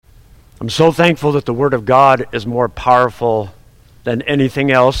I'm so thankful that the Word of God is more powerful than anything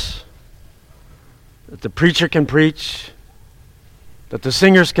else, that the preacher can preach, that the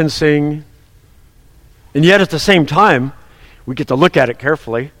singers can sing, and yet at the same time, we get to look at it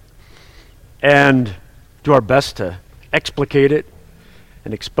carefully and do our best to explicate it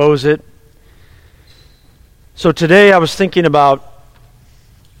and expose it. So today I was thinking about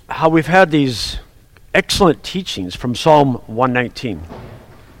how we've had these excellent teachings from Psalm 119.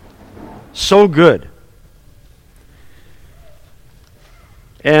 So good.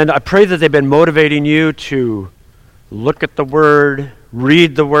 And I pray that they've been motivating you to look at the Word,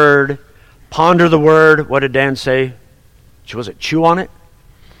 read the Word, ponder the Word. What did Dan say? Was it chew on it?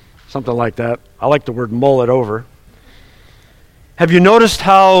 Something like that. I like the word mull it over. Have you noticed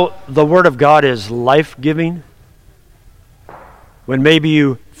how the Word of God is life-giving? When maybe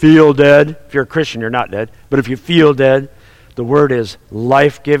you feel dead, if you're a Christian, you're not dead, but if you feel dead, the Word is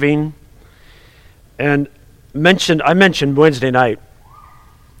life-giving. And I mentioned Wednesday night,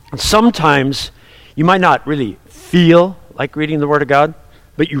 sometimes you might not really feel like reading the Word of God,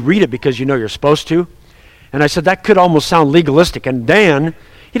 but you read it because you know you're supposed to. And I said, that could almost sound legalistic. And Dan,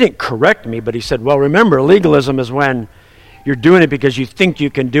 he didn't correct me, but he said, well, remember, legalism is when you're doing it because you think you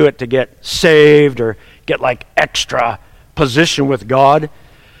can do it to get saved or get like extra position with God.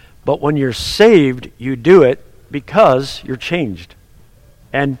 But when you're saved, you do it because you're changed.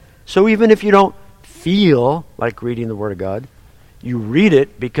 And so even if you don't feel like reading the Word of God, you read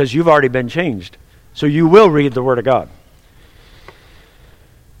it because you've already been changed. So you will read the Word of God.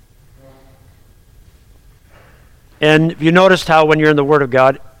 And you noticed how when you're in the Word of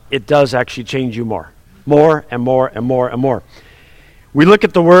God, it does actually change you more and more and more and more. We look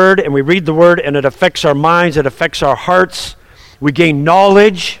at the Word and we read the Word and it affects our minds, it affects our hearts. We gain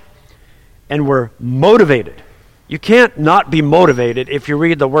knowledge and we're motivated. You can't not be motivated if you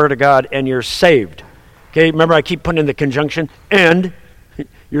read the Word of God and you're saved. Okay, remember I keep putting in the conjunction, and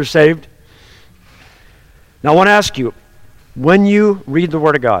you're saved. Now I want to ask you, when you read the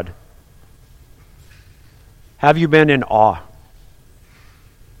Word of God, have you been in awe?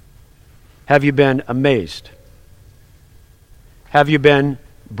 Have you been amazed? Have you been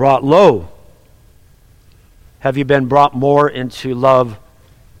brought low? Have you been brought more into love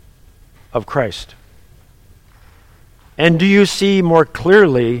of Christ? And do you see more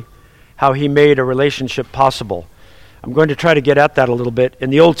clearly how He made a relationship possible? I'm going to try to get at that a little bit. In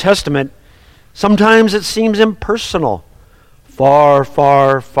the Old Testament, sometimes it seems impersonal. Far,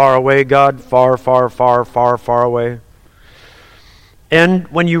 far, far away, God. Far, far, far, far, far away. And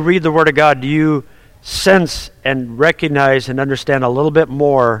when you read the Word of God, do you sense and recognize and understand a little bit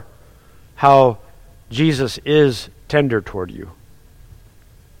more how Jesus is tender toward you?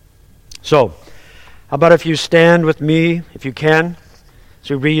 So, how about if you stand with me, if you can, as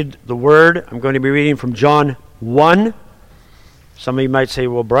we read the Word. I'm going to be reading from John 1. Some of you might say,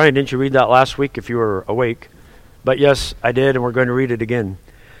 well, Brian, didn't you read that last week if you were awake? But yes, I did, and we're going to read it again.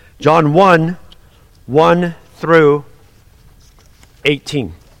 John 1, 1 through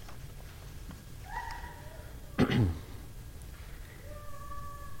 18.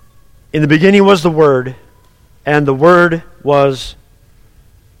 In the beginning was the Word, and the Word was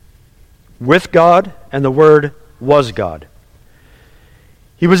with God, and the Word was God.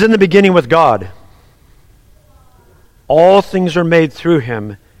 He was in the beginning with God. All things are made through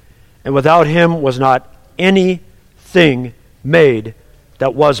Him, and without Him was not anything made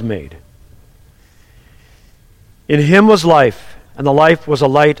that was made. In Him was life, and the life was a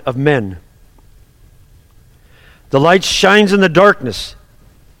light of men. The light shines in the darkness,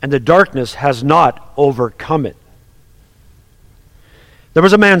 and the darkness has not overcome it. There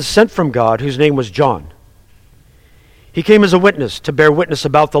was a man sent from God whose name was John. He came as a witness to bear witness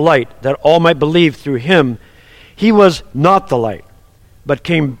about the light, that all might believe through him. He was not the light, but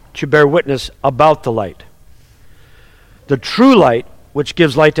came to bear witness about the light. The true light, which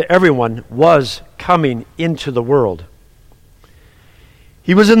gives light to everyone, was coming into the world.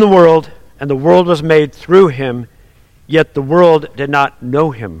 He was in the world, and the world was made through him, yet the world did not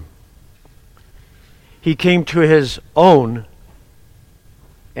know him. He came to his own,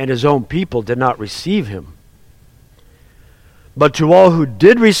 and his own people did not receive him. But to all who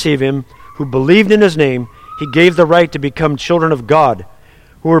did receive him, who believed in his name, he gave the right to become children of God,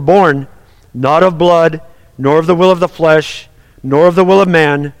 who were born not of blood, nor of the will of the flesh, nor of the will of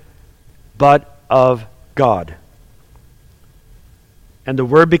man, but of God. And the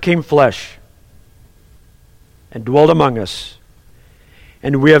Word became flesh and dwelt among us.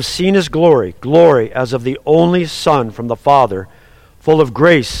 And we have seen his glory, glory as of the only Son from the Father, full of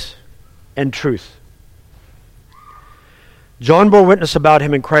grace and truth. John bore witness about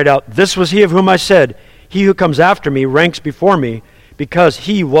him and cried out, "This was he of whom I said, 'He who comes after me ranks before me, because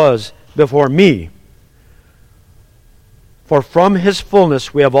he was before me.' For from his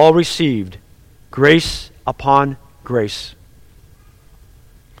fullness we have all received grace upon grace.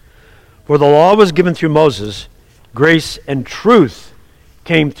 For the law was given through Moses, grace and truth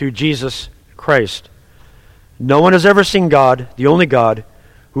came through Jesus Christ. No one has ever seen God, the only God,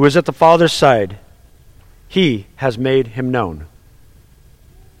 who is at the Father's side. He has made him known."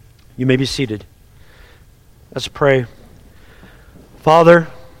 You may be seated. Let's pray. Father,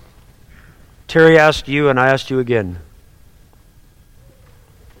 Terry asked you, and I asked you again.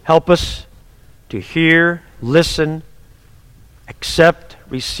 Help us to hear, listen, accept,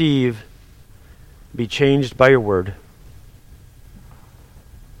 receive, be changed by your word.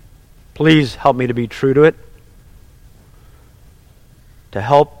 Please help me to be true to it, to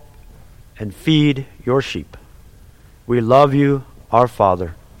help and feed your sheep. We love you, our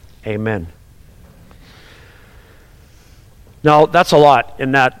Father. Amen. Now, that's a lot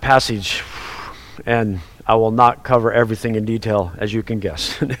in that passage, and I will not cover everything in detail, as you can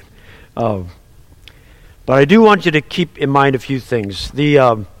guess. But I do want you to keep in mind a few things.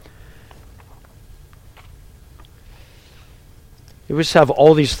 You just have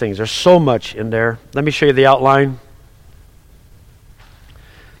all these things. There's so much in there. Let me show you the outline.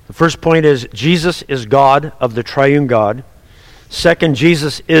 The first point is Jesus is God of the triune God. Second,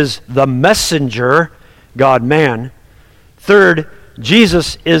 Jesus is the messenger, God-man. Third,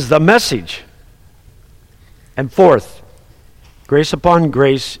 Jesus is the message. And fourth, grace upon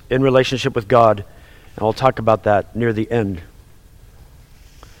grace in relationship with God. And we'll talk about that near the end.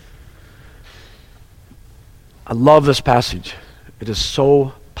 I love this passage. It is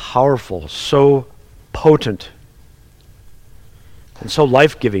so powerful, so potent, and so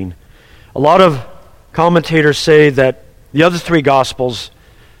life-giving. A lot of commentators say that the other three Gospels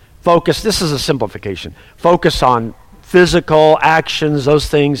focus, this is a simplification, focus on physical actions, those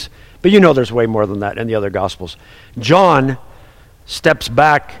things, but you know there's way more than that in the other Gospels. John steps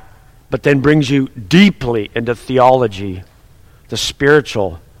back, but then brings you deeply into theology, the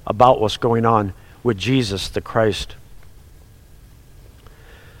spiritual, about what's going on with Jesus the Christ.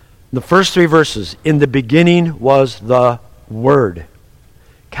 The first three verses, in the beginning was the Word,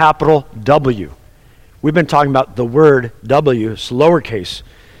 capital W. We've been talking about the word W, it's lowercase.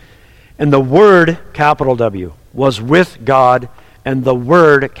 And the Word, capital W, was with God, and the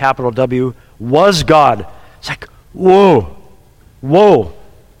Word, capital W, was God. It's like, whoa, whoa.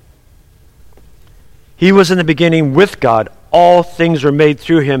 He was in the beginning with God. All things were made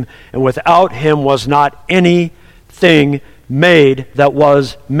through him, and without him was not anything made that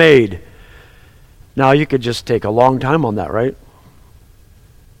was made. Now, you could just take a long time on that, right?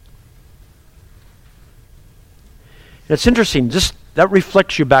 It's interesting, just that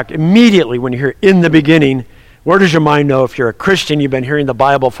reflects you back immediately when you hear "in the beginning." Where does your mind know if you're a Christian, you've been hearing the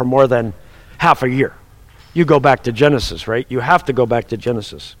Bible for more than half a year? You go back to Genesis, right? You have to go back to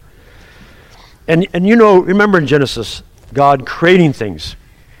Genesis. And you know, remember in Genesis, God creating things.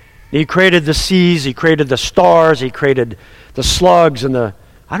 He created the seas, he created the stars, he created the slugs and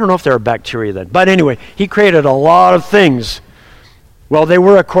I don't know if there were bacteria then. But anyway, he created a lot of things. Well, they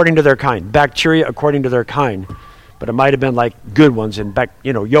were according to their kind. Bacteria according to their kind. But it might have been like good ones in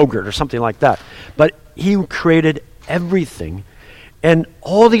yogurt or something like that. But he created everything and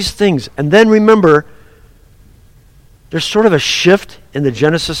all these things. And then remember, there's sort of a shift in the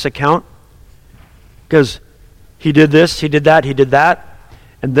Genesis account because he did this, he did that, he did that.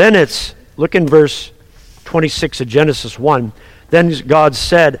 And then look in verse 26 of Genesis 1. Then God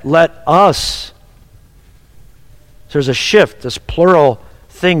said, "Let us." So there's a shift, this plural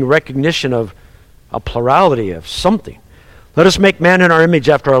thing, recognition of a plurality of something. "Let us make man in our image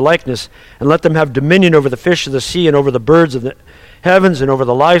after our likeness, and let them have dominion over the fish of the sea, and over the birds of the heavens, and over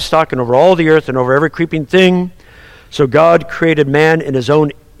the livestock, and over all the earth, and over every creeping thing." So God created man in his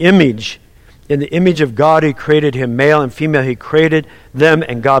own image. In the image of God he created him, male and female he created them,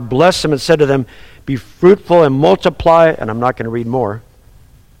 and God blessed them and said to them, "Be fruitful and multiply," and I'm not going to read more.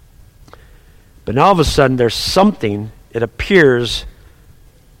 But now all of a sudden there's something, it appears,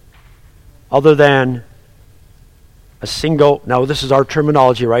 other than a single, now this is our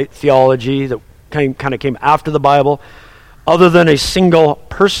terminology, right? Theology that kind of came after the Bible. Other than a single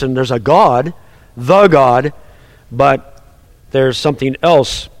person, there's a God, the God, but there's something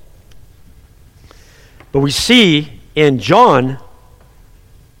else. But we see in John,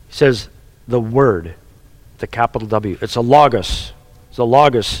 he says the Word, the capital W. It's a logos. It's a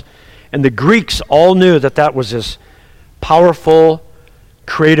logos. And the Greeks all knew that that was this powerful,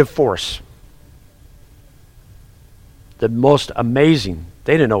 creative force. the most amazing.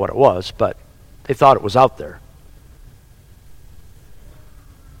 They didn't know what it was, but they thought it was out there.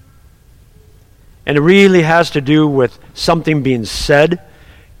 And it really has to do with something being said.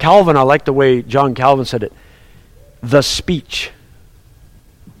 Calvin, I like the way John Calvin said it, the speech.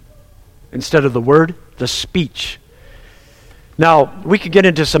 Instead of the word, the speech. Now, we could get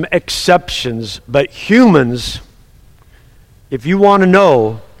into some exceptions, but humans, if you want to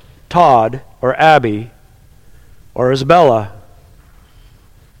know Todd or Abby or Isabella,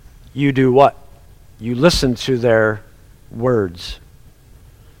 you do what? You listen to their words.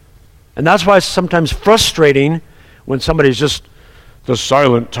 And that's why it's sometimes frustrating when somebody's just the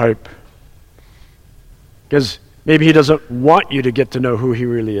silent type. Because maybe he doesn't want you to get to know who he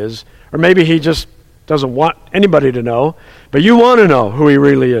really is. Or maybe he just doesn't want anybody to know. But you want to know who he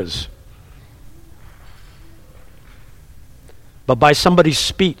really is. But by somebody's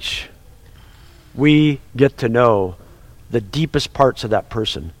speech, we get to know the deepest parts of that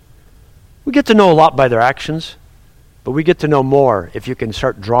person. We get to know a lot by their actions, but we get to know more if you can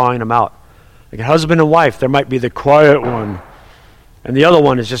start drawing them out. Like a husband and wife, there might be the quiet one, and the other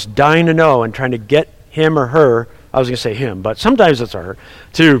one is just dying to know and trying to get him or her, I was going to say him, but sometimes it's her,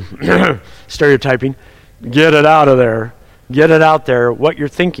 to stereotyping, get it out of there. Get it out there, what you're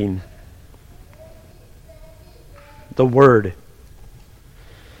thinking. The Word.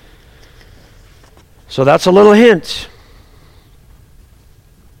 So that's a little hint.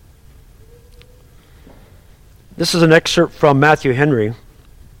 This is an excerpt from Matthew Henry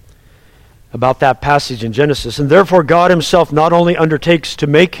about that passage in Genesis. And therefore God himself not only undertakes to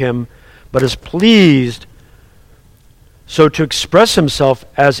make him, but is pleased so to express himself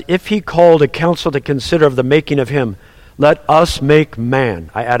as if he called a council to consider of the making of him. Let us make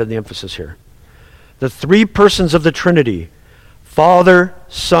man. I added the emphasis here. The three persons of the Trinity, Father,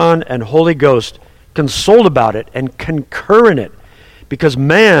 Son, and Holy Ghost, consoled about it and concur in it, because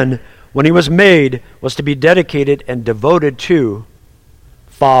man, when he was made, was to be dedicated and devoted to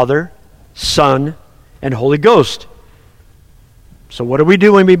Father, Son, and Holy Ghost. So what do we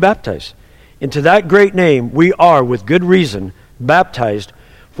do when we baptize? Into that great name we are, with good reason, baptized,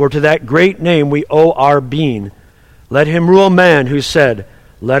 for to that great name we owe our being. Let him rule man who said,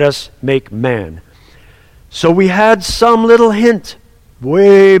 let us make man. So we had some little hint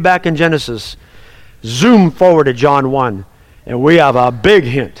way back in Genesis. Zoom forward to John 1, and we have a big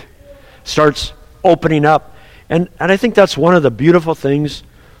hint. Starts opening up. And I think that's one of the beautiful things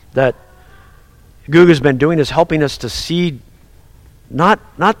that Guga's been doing, is helping us to see not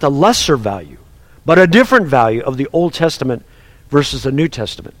the lesser value, but a different value of the Old Testament versus the New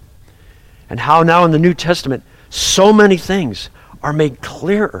Testament. And how now in the New Testament, so many things are made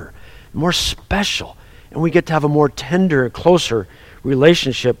clearer, more special, and we get to have a more tender, closer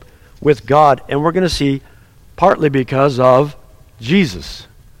relationship with God. And we're going to see partly because of Jesus,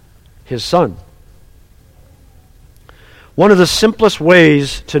 his Son. One of the simplest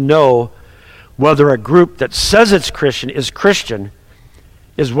ways to know whether a group that says it's Christian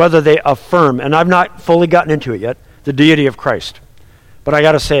is whether they affirm, and I've not fully gotten into it yet, the deity of Christ. But I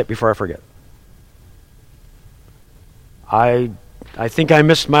got to say it before I forget. I think I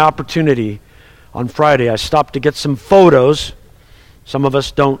missed my opportunity on Friday. I stopped to get some photos. Some of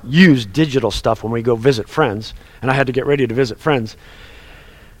us don't use digital stuff when we go visit friends, and I had to get ready to visit friends.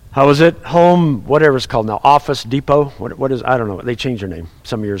 How was it? Home, whatever it's called now, Office Depot? What is, I don't know. They changed their name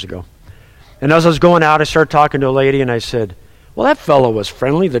some years ago. And as I was going out, I started talking to a lady, and I said, well, that fellow was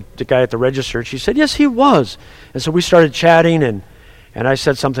friendly, the guy at the register. She said, yes, he was. And so we started chatting, and I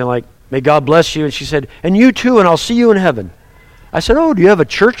said something like, may God bless you. And she said, and you too, and I'll see you in heaven. I said, oh, do you have a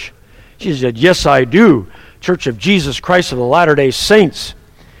church? She said, yes, I do. Church of Jesus Christ of the Latter-day Saints.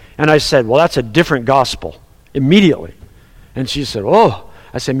 And I said, well, that's a different gospel, immediately. And she said, oh.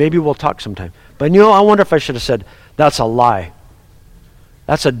 I said, maybe we'll talk sometime. But I wonder if I should have said, that's a lie.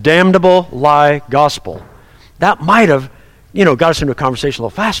 That's a damnable lie gospel. That might have, got us into a conversation a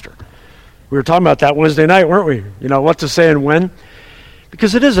little faster. We were talking about that Wednesday night, weren't we? What to say and when.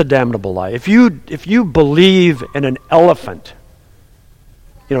 Because it is a damnable lie. If you believe in an elephant,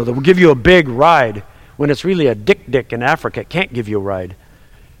 that will give you a big ride, when it's really a dick in Africa, it can't give you a ride.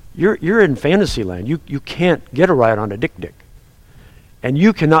 You're in fantasy land. You can't get a ride on a dick. And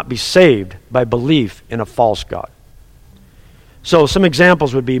you cannot be saved by belief in a false god. So some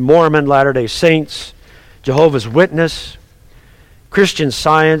examples would be Mormon, Latter-day Saints, Jehovah's Witness, Christian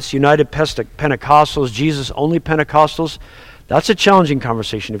Science, United Pentecostals, Jesus-only Pentecostals. That's a challenging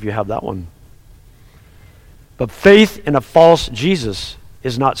conversation if you have that one. But faith in a false Jesus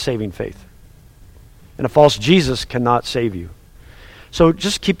is not saving faith. And a false Jesus cannot save you. So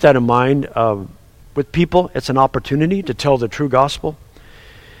just keep that in mind. with people. It's an opportunity to tell the true gospel.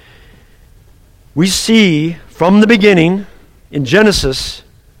 We see from the beginning in Genesis,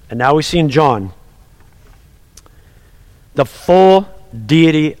 and now we see in John, the full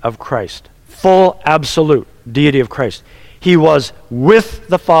deity of Christ. Full, absolute deity of Christ. He was with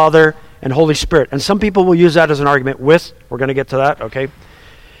the Father and Holy Spirit. And some people will use that as an argument with. We're going to get to that, okay?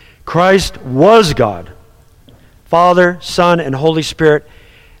 Christ was God. Father, Son, and Holy Spirit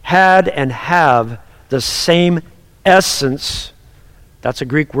had and have the same essence. That's a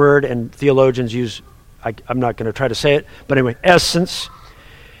Greek word, and theologians use, I'm not going to try to say it, but anyway, essence.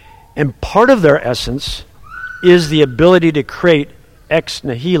 And part of their essence is the ability to create ex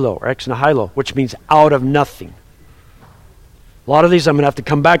nihilo, or ex nihilo, which means out of nothing. A lot of these I'm going to have to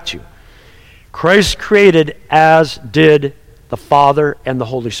come back to. Christ created as did the Father and the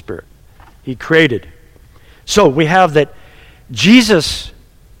Holy Spirit. He created. So we have that Jesus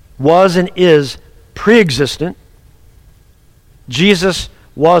was and is pre-existent. Jesus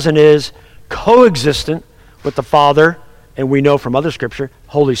was and is coexistent with the Father, and we know from other scripture,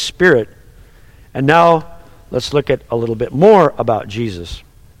 Holy Spirit. And now let's look at a little bit more about Jesus.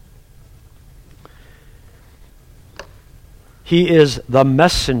 He is the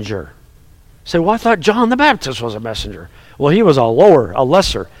messenger. Say, well, I thought John the Baptist was a messenger. Well, he was a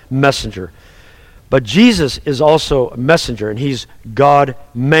lesser messenger. But Jesus is also a messenger, and he's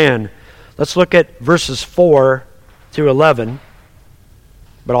God-man. Let's look at verses 4 through 11,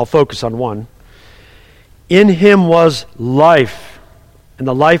 but I'll focus on one. In him was life, and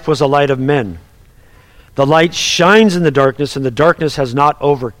the life was a light of men. The light shines in the darkness, and the darkness has not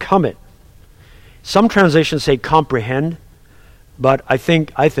overcome it. Some translations say comprehend, but I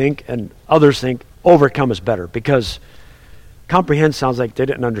think, and others think overcome is better, because comprehend sounds like they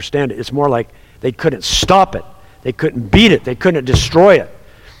didn't understand it. It's more like they couldn't stop it. They couldn't beat it. They couldn't destroy it.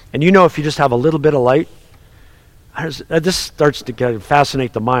 And you know, if you just have a little bit of light, this starts to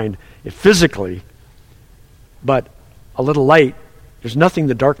fascinate the mind physically, but a little light, there's nothing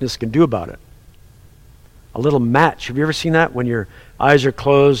the darkness can do about it. A little match. Have you ever seen that? When your eyes are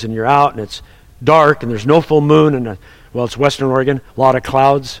closed and you're out and it's dark and there's no full moon and, it's Western Oregon, a lot of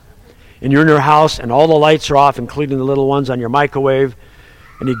clouds, and you're in your house and all the lights are off, including the little ones on your microwave,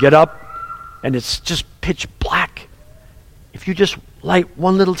 and you get up and it's just pitch black. If you just light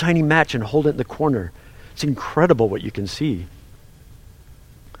one little tiny match and hold it in the corner, it's incredible what you can see.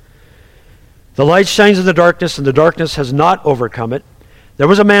 The light shines in the darkness, and the darkness has not overcome it. There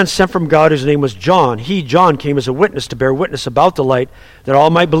was a man sent from God whose name was John. He, John, came as a witness to bear witness about the light, that all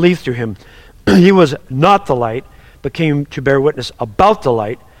might believe through him. He was not the light, but came to bear witness about the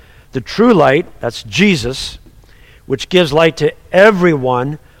light. The true light, that's Jesus, which gives light to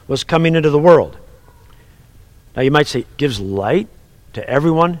everyone, was coming into the world. Now you might say, gives light to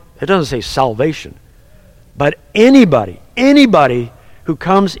everyone? It doesn't say salvation. But anybody who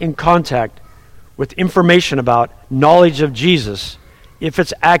comes in contact with information about knowledge of Jesus, if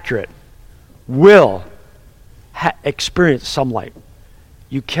it's accurate, will experience some light.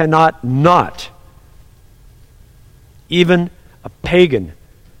 You cannot not. Even a pagan,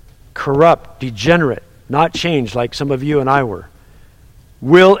 corrupt, degenerate, not changed like some of you and I were,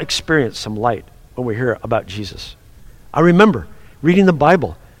 will experience some light when we hear about Jesus. I remember reading the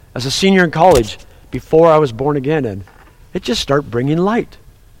Bible as a senior in college before I was born again, and it just starts bringing light.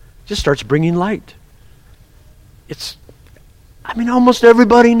 It just starts bringing light. Almost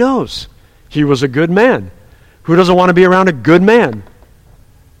everybody knows he was a good man. Who doesn't want to be around a good man?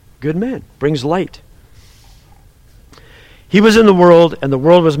 Good man brings light. He was in the world, and the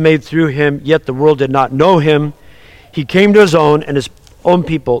world was made through him, yet the world did not know him. He came to his own, and his own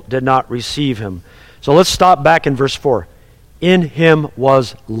people did not receive him. So let's stop back in verse 4. In him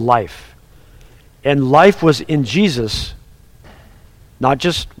was life. And life was in Jesus, not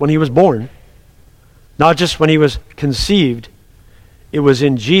just when he was born, not just when he was conceived. It was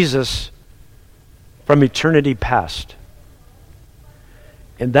in Jesus from eternity past.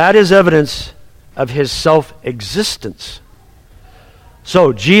 And that is evidence of his self-existence.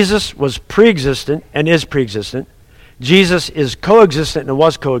 So Jesus was pre-existent and is pre-existent. Jesus is coexistent and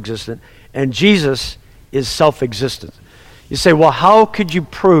was coexistent. And Jesus is self-existent. You say, well, how could you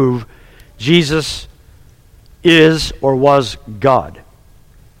prove Jesus is or was God?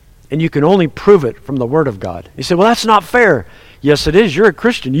 And you can only prove it from the Word of God. You say, well, that's not fair. Yes, it is. You're a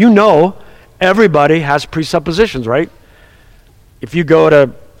Christian. You know everybody has presuppositions, right? If you go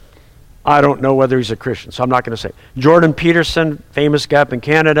to, I don't know whether he's a Christian, so I'm not going to say. Jordan Peterson, famous guy up in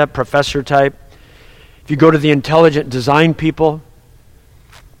Canada, professor type. If you go to the intelligent design people,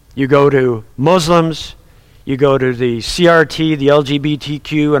 you go to Muslims, you go to the CRT, the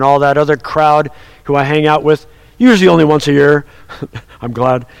LGBTQ, and all that other crowd who who I hang out with, usually only once a year. I'm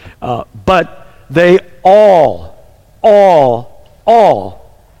glad. But they all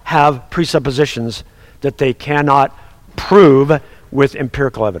have presuppositions that they cannot prove with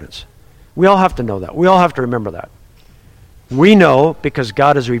empirical evidence. We all have to know that. We all have to remember that. We know, because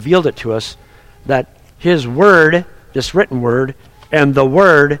God has revealed it to us, that His Word, this written Word, and the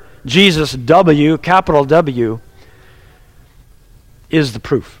Word, Jesus, W, capital W, is the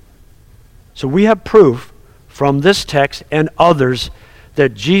proof. So we have proof from this text and others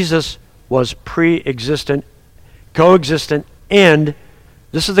that Jesus was pre-existent, coexistent, and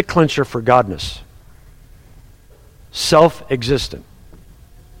this is the clincher for godness. Self-existent.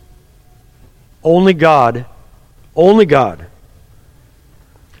 Only God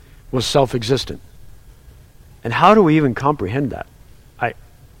was self-existent. And how do we even comprehend that?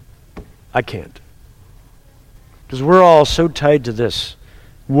 I can't. Because we're all so tied to this.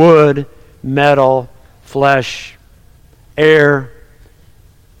 Wood, metal, flesh, air.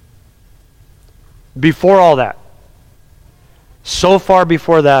 Before all that, so far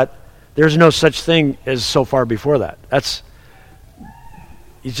before that, there's no such thing as so far before that. It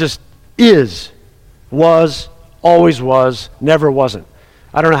just is, was, always was, never wasn't.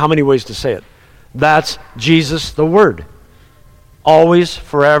 I don't know how many ways to say it. That's Jesus, the Word. Always,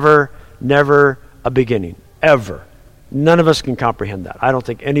 forever, never a beginning. Ever. None of us can comprehend that. I don't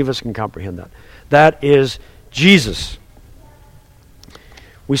think any of us can comprehend that. That is Jesus.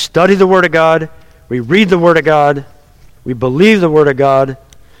 We study the Word of God. We read the Word of God. We believe the Word of God.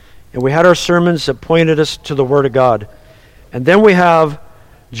 And we had our sermons that pointed us to the Word of God. And then we have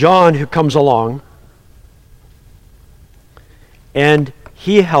John who comes along. And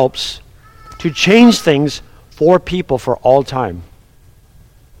he helps to change things for people for all time.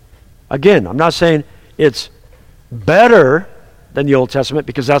 Again, I'm not saying it's better than the Old Testament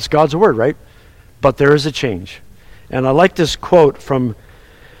because that's God's Word, right? But there is a change. And I like this quote from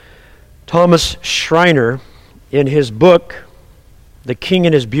Thomas Schreiner in his book, The King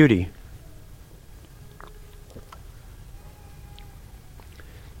and His Beauty.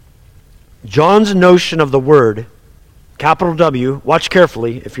 John's notion of the Word, capital W, watch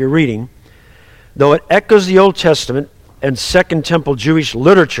carefully if you're reading, though it echoes the Old Testament and Second Temple Jewish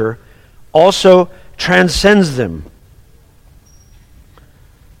literature, also transcends them.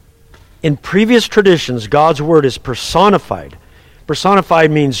 In previous traditions, God's Word is personified. Personified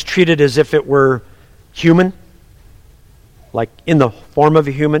means treated as if it were human, like in the form of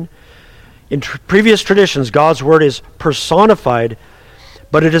a human. In previous traditions, God's Word is personified,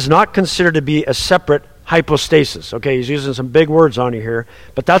 but it is not considered to be a separate hypostasis. Okay, he's using some big words on you here,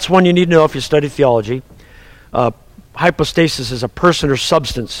 but that's one you need to know if you study theology. Hypostasis is a person or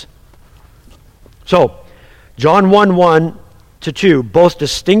substance. So, John 1:1-2 both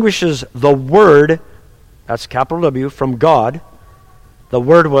distinguishes the Word, that's capital W, from God. The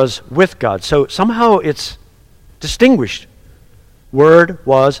Word was with God. So somehow it's distinguished. Word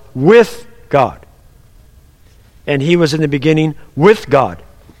was with God. And He was in the beginning with God.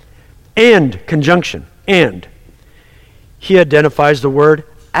 And, conjunction, and. He identifies the Word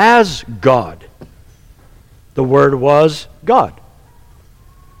as God. The Word was God.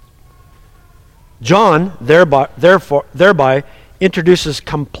 John thereby introduces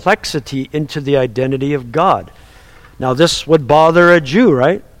complexity into the identity of God. Now this would bother a Jew,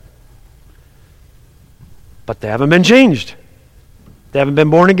 right? But they haven't been changed. They haven't been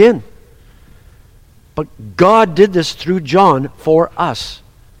born again. But God did this through John for us.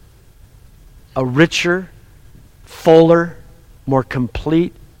 A richer, fuller, more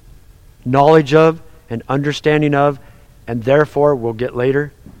complete knowledge of and understanding of, and therefore, we'll get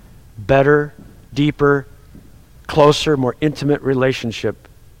later, better, deeper, closer, more intimate relationship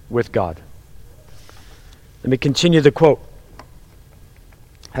with God. Let me continue the quote.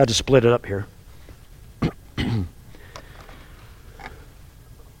 I had to split it up here.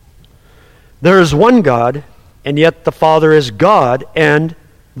 There is one God, and yet the Father is God, and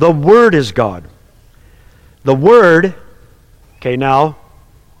the Word is God. The Word, okay, now,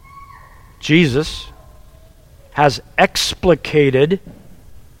 Jesus has explicated,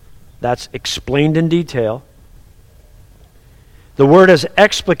 that's explained in detail. The Word has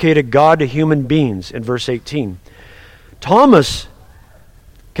explicated God to human beings in verse 18. Thomas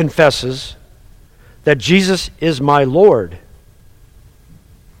confesses that Jesus is my Lord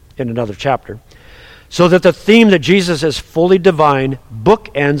in another chapter, so that the theme that Jesus is fully divine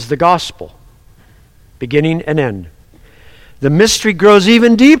bookends the gospel, beginning and end. The mystery grows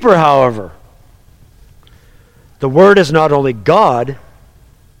even deeper, however. The Word is not only God,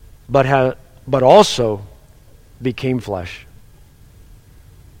 but also became flesh.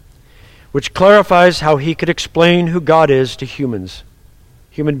 which clarifies how he could explain who God is to human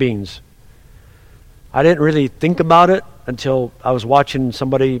beings. I didn't really think about it until I was watching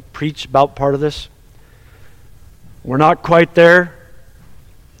somebody preach about part of this. We're not quite there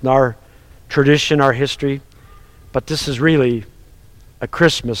in our tradition, our history, but this is really a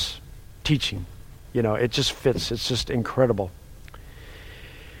Christmas teaching. You know, it just fits. It's just incredible.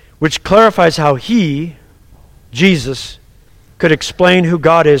 Which clarifies how he, Jesus, could explain who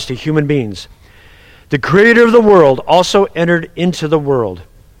God is to human beings. The creator of the world also entered into the world.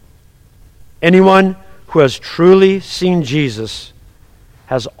 Anyone who has truly seen Jesus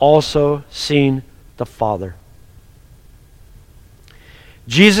has also seen the Father.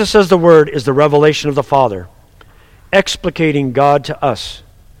 Jesus as the Word is the revelation of the Father, explicating God to us.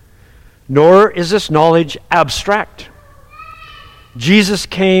 Nor is this knowledge abstract. Jesus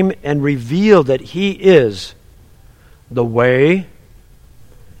came and revealed that he is the way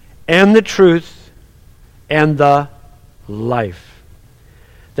and the truth and the life.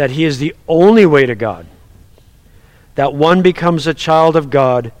 That he is the only way to God. That one becomes a child of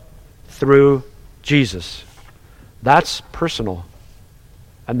God through Jesus. That's personal.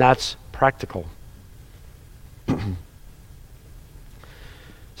 And that's practical.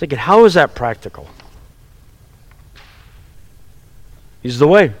 Thinking, how is that practical? He's the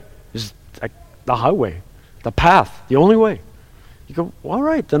way. He's like the highway, the path, the only way. You go, well, all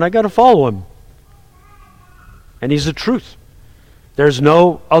right, then I got to follow him. And he's the truth. There's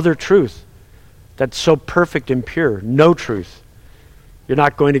no other truth that's so perfect and pure. No truth. You're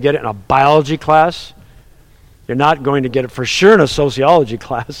not going to get it in a biology class. You're not going to get it for sure in a sociology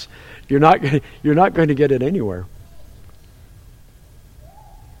class. You're not going to get it anywhere.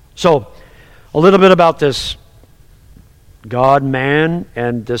 So, a little bit about this God, man,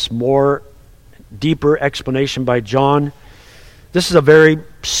 and this more deeper explanation by John. This is a very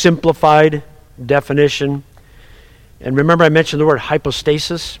simplified definition. And remember I mentioned the word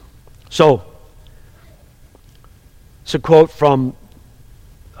hypostasis? So, it's a quote from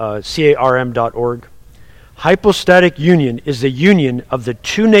carm.org. Hypostatic union is the union of the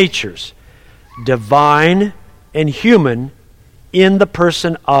two natures, divine and human, in the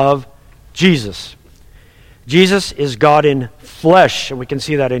person of Jesus. Jesus is God in flesh, and we can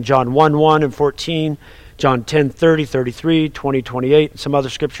see that in John 1:1 and 14, John 10:30, 33, 20, 28, and some other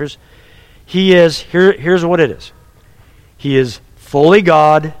scriptures. He is, here's what it is. He is fully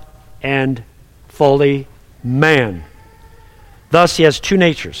God and fully man. Thus, he has two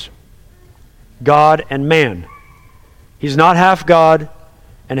natures, God and man. He's not half God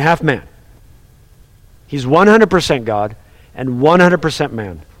and half man. He's 100% God and 100%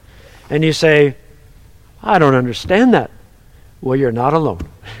 man. And you say, I don't understand that. Well, you're not alone.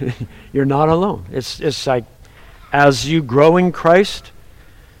 You're not alone. It's like, as you grow in Christ,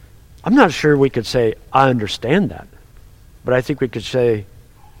 I'm not sure we could say, I understand that. But I think we could say,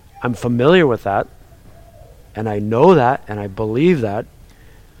 I'm familiar with that, and I know that, and I believe that.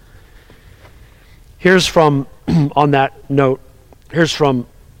 Here's from, on that note, here's from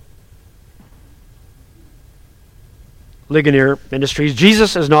Ligonier Ministries.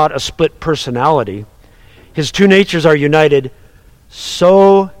 Jesus is not a split personality. His two natures are united.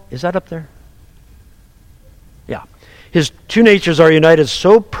 So, is that up there? Yeah. His two natures are united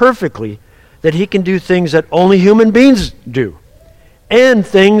so perfectly that he can do things that only human beings do, and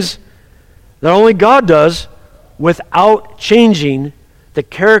things that only God does without changing the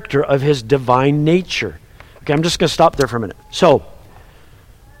character of his divine nature. Okay, I'm just going to stop there for a minute. So,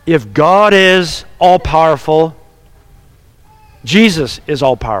 if God is all-powerful, Jesus is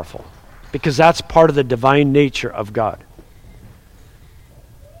all-powerful, because that's part of the divine nature of God.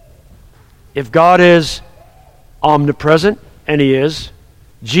 If God is omnipresent, and he is,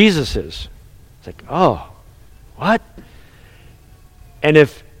 Jesus is. It's like, oh, what? And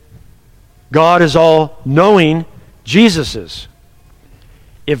if God is all-knowing, Jesus is.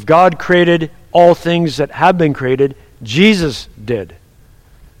 If God created all things that have been created, Jesus did.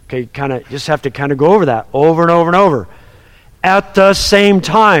 Okay, just have to go over that over and over and over. At the same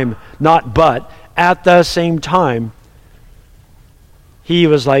time, not but, at the same time, he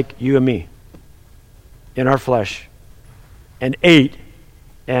was like you and me in our flesh, and ate,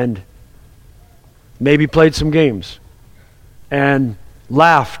 and maybe played some games, and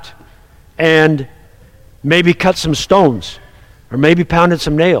laughed, and maybe cut some stones, or maybe pounded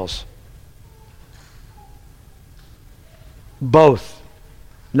some nails. Both.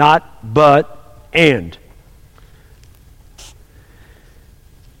 Not but, and.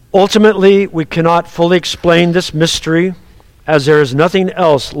 Ultimately, we cannot fully explain this mystery, as there is nothing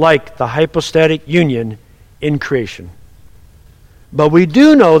else like the hypostatic union in creation. But we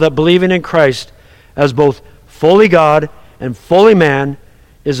do know that believing in Christ as both fully God and fully man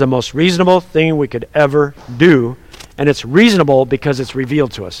is the most reasonable thing we could ever do. And it's reasonable because it's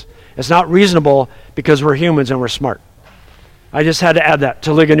revealed to us. It's not reasonable because we're humans and we're smart. I just had to add that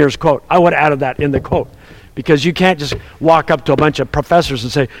to Ligonier's quote. I would have added that in the quote. Because you can't just walk up to a bunch of professors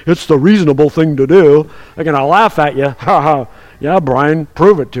and say, it's the reasonable thing to do. They're going to laugh at you. Ha ha. Yeah, Brian,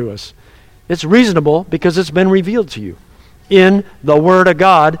 prove it to us. It's reasonable because it's been revealed to you in the Word of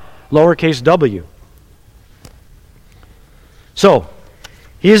God, lowercase w. So,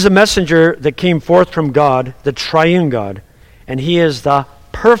 he is the messenger that came forth from God, the triune God, and he is the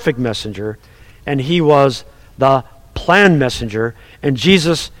perfect messenger, and he was the planned messenger, and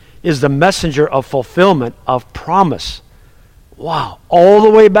Jesus is the messenger of fulfillment of promise. Wow, all the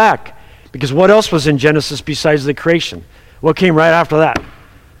way back. Because what else was in Genesis besides the creation? What came right after that?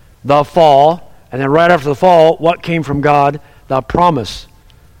 The fall, and then right after the fall, what came from God? The promise.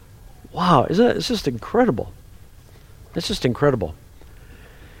 Wow, it's just incredible. It's just incredible.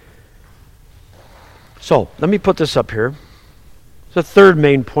 So, let me put this up here. The third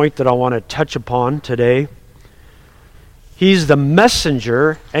main point that I want to touch upon today. He's the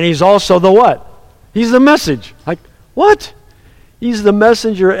messenger, and he's also the what? He's the message. Like, what? He's the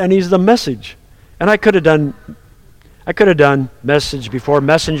messenger, and he's the message. And I could have done message before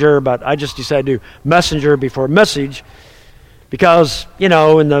messenger, but I just decided to do messenger before message because, in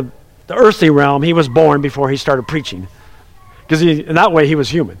the earthly realm, he was born before he started preaching. Because in that way, he was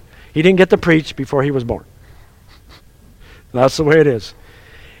human. He didn't get to preach before he was born. That's the way it is.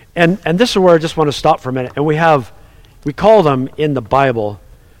 And this is where I just want to stop for a minute. And we call them in the Bible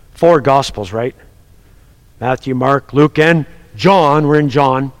 4 Gospels, right? Matthew, Mark, Luke, and John. We're in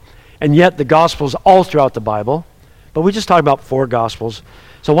John. And yet the Gospels all throughout the Bible. But we just talked about 4 Gospels.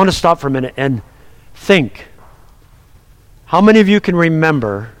 So I want to stop for a minute and think. How many of you can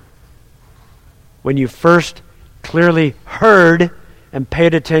remember when you first clearly heard and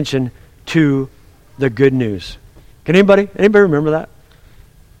paid attention to the good news? Can anybody remember that?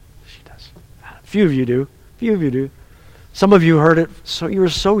 She does. A few of you do. Some of you heard it, so you were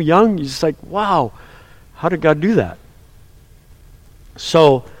so young, you're just like, wow, how did God do that?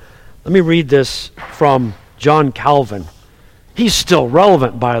 So, let me read this from John Calvin. He's still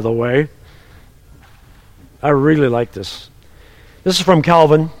relevant, by the way. I really like this. This is from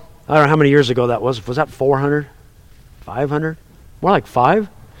Calvin. I don't know how many years ago that was. Was that 400? 500? More like 5?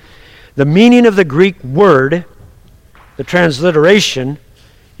 The meaning of the Greek word, the transliteration,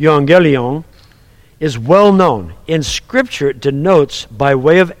 euangelion, is well known. In Scripture, it denotes by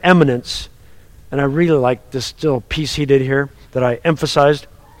way of eminence, and I really like this little piece he did here that I emphasized,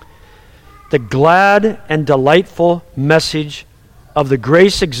 the glad and delightful message of the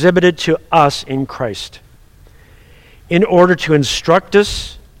grace exhibited to us in Christ, in order to instruct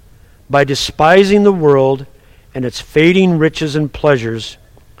us by despising the world and its fading riches and pleasures,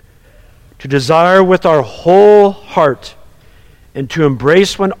 to desire with our whole heart and to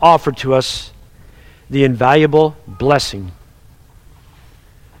embrace when offered to us the invaluable blessing.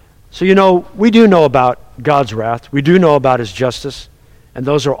 So, we do know about God's wrath. We do know about his justice. And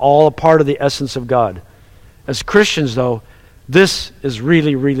those are all a part of the essence of God. As Christians, though, this is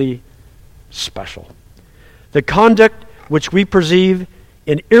really, really special. The conduct which we perceive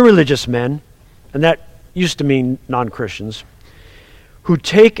in irreligious men, and that used to mean non-Christians, who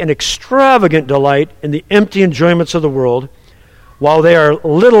take an extravagant delight in the empty enjoyments of the world, while they are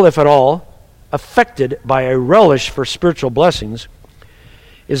little, if at all, affected by a relish for spiritual blessings,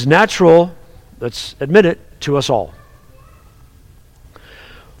 is natural, let's admit it, to us all.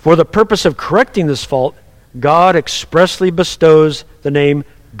 For the purpose of correcting this fault, God expressly bestows the name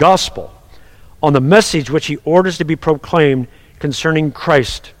gospel on the message which he orders to be proclaimed concerning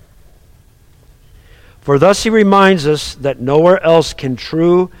Christ. For thus he reminds us that nowhere else can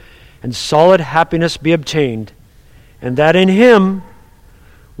true and solid happiness be obtained, and that in him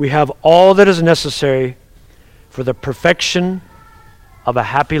we have all that is necessary for the perfection of a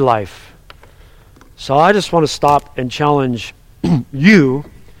happy life. So I just want to stop and challenge you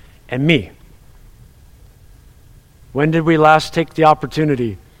and me. When did we last take the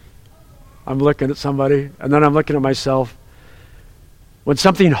opportunity? I'm looking at somebody, and then I'm looking at myself. When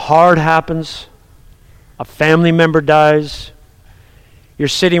something hard happens, a family member dies, you're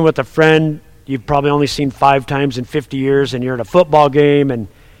sitting with a friend you've probably only seen 5 times in 50 years, and you're at a football game, and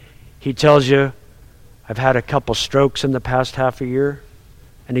he tells you, I've had a couple strokes in the past half a year,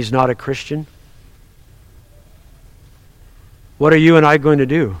 and he's not a Christian. What are you and I going to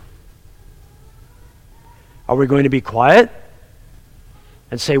do? Are we going to be quiet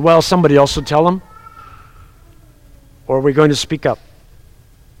and say, well, somebody else will tell him? Or are we going to speak up?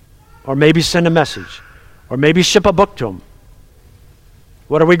 Or maybe send a message? Or maybe ship a book to them?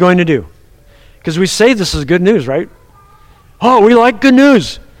 What are we going to do? Because we say this is good news, right? Oh, we like good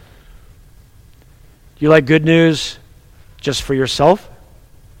news. Do you like good news just for yourself?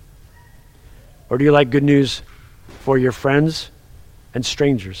 Or do you like good news for your friends and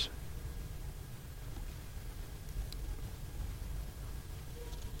strangers?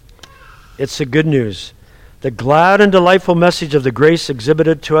 It's the good news. The glad and delightful message of the grace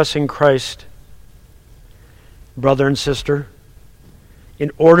exhibited to us in Christ, brother and sister,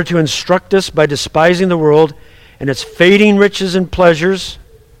 in order to instruct us by despising the world and its fading riches and pleasures,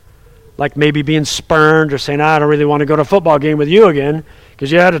 like maybe being spurned or saying, I don't really want to go to a football game with you again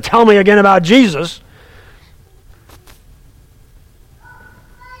because you had to tell me again about Jesus.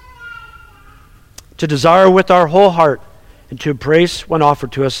 To desire with our whole heart and to embrace when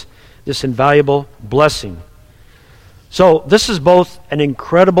offered to us this invaluable blessing. So this is both an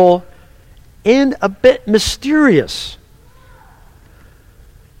incredible and a bit mysterious.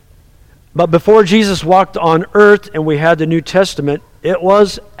 But before Jesus walked on earth and we had the New Testament, it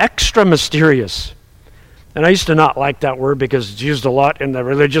was extra mysterious. And I used to not like that word because it's used a lot in the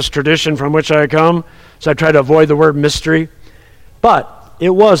religious tradition from which I come, so I try to avoid the word mystery. But it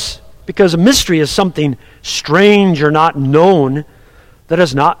was, because a mystery is something strange or not known that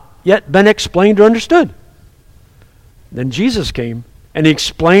has not yet been explained or understood. Then Jesus came and he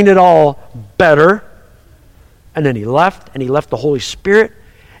explained it all better, and then he left the Holy Spirit,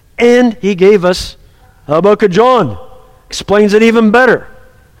 and he gave us the book of John. Explains it even better.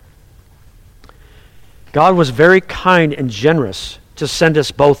 God was very kind and generous to send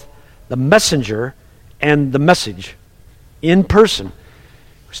us both the messenger and the message in person.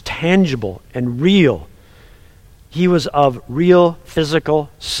 It was tangible and real. He was of real physical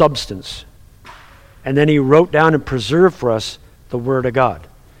substance. And then he wrote down and preserved for us the Word of God.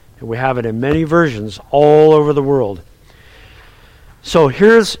 And we have it in many versions all over the world. So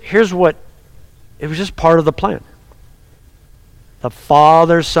here's what, it was just part of the plan. The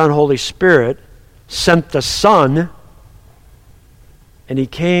Father, Son, Holy Spirit sent the Son, and he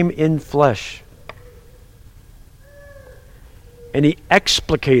came in flesh. And he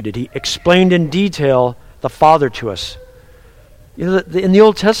explicated, he explained in detail the Father to us. You know, in the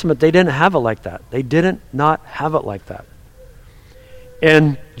Old Testament, they didn't have it like that. They didn't not have it like that.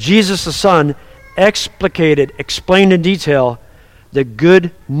 And Jesus the Son explicated, explained in detail the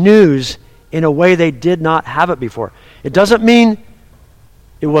good news in a way they did not have it before. It doesn't mean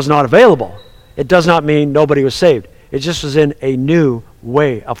it was not available. It does not mean nobody was saved. It just was in a new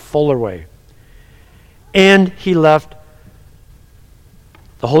way, a fuller way. And he left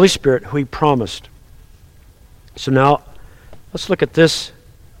the Holy Spirit who he promised. So now, let's look at this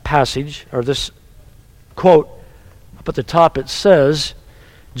passage, or this quote. Up at the top it says,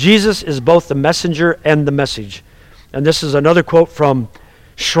 Jesus is both the messenger and the message. And this is another quote from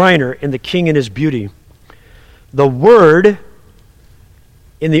Schreiner in The King and His Beauty. The Word,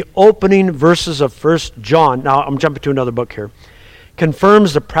 in the opening verses of 1 John, now I'm jumping to another book here,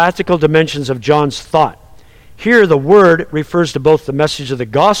 confirms the practical dimensions of John's thought. Here the Word refers to both the message of the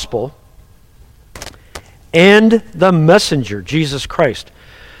gospel and the messenger, Jesus Christ.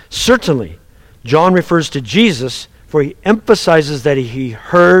 Certainly, John refers to Jesus, for he emphasizes that he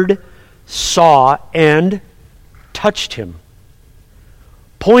heard, saw, and touched him,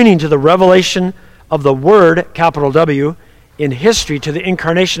 pointing to the revelation of the Word, capital W, in history, to the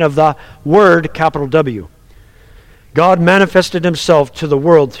incarnation of the Word, capital W. God manifested himself to the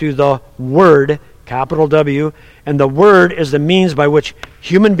world through the Word, capital W, and the Word is the means by which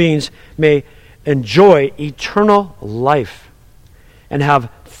human beings may enjoy eternal life and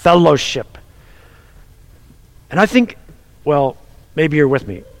have fellowship. And I think, well, maybe you're with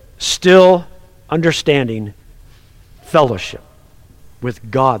me, still understanding fellowship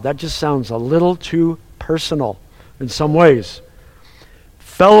with God. That just sounds a little too personal in some ways.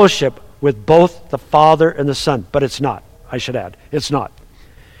 Fellowship with both the Father and the Son, but it's not, I should add. It's not.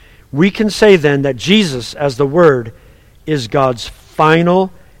 We can say then that Jesus, as the Word, is God's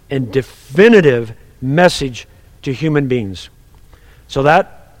final and definitive message to human beings. So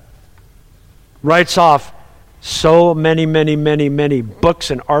that writes off so many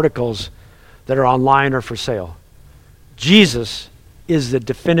books and articles that are online or for sale. Jesus is the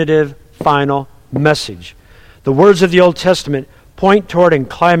definitive final message. The words of the Old Testament point toward and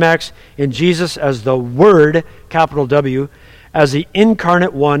climax in Jesus as the Word, capital W, as the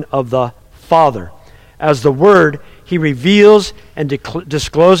incarnate one of the Father. As the Word, he reveals and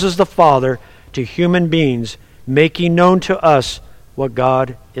discloses the Father to human beings, making known to us what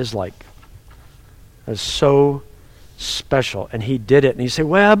God is like. That's so special. And he did it. And you say,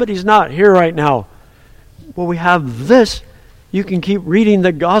 well, but he's not here right now. Well, we have this. You can keep reading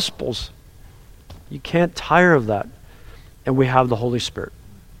the Gospels. You can't tire of that. And we have the Holy Spirit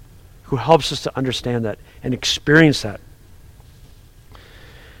who helps us to understand that and experience that.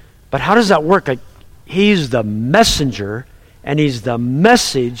 But how does that work? Like, he's the messenger and he's the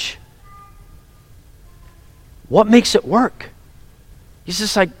message. What makes it work? He's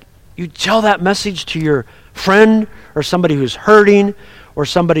just like, you tell that message to your friend or somebody who's hurting or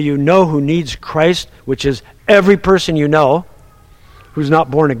somebody you know who needs Christ, which is every person you know who's not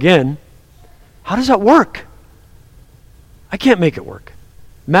born again. How does that work? I can't make it work.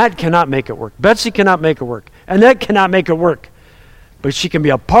 Matt cannot make it work. Betsy cannot make it work. Annette cannot make it work. But she can be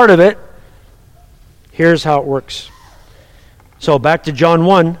a part of it. Here's how it works. So back to John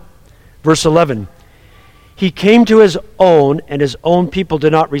 1, verse 11. He came to his own, and his own people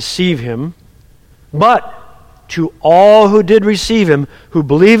did not receive him. But to all who did receive him, who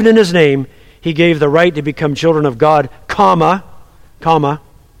believed in his name, he gave the right to become children of God,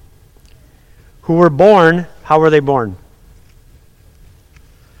 who were born, how were they born?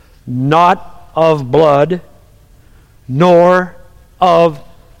 Not of blood, nor of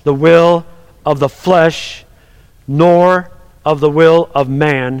the will of the flesh, nor of the will of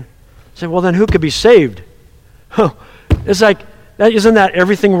man. Say, well, then who could be saved? It's like, isn't that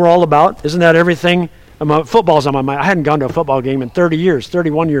everything we're all about? Isn't that everything? Football's on my mind. I hadn't gone to a football game in 30 years,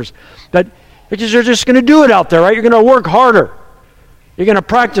 31 years. But because you're just going to do it out there, right? You're going to work harder. You're going to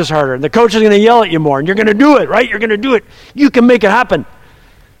practice harder. And the coach is going to yell at you more. And you're going to do it, right? You're going to do it. You can make it happen.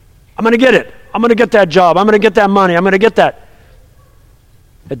 I'm going to get it. I'm going to get that job. I'm going to get that money. I'm going to get that.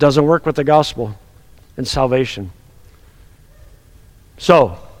 It doesn't work with the gospel and salvation.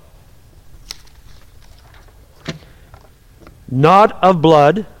 So, not of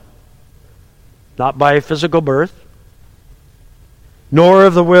blood, not by physical birth, nor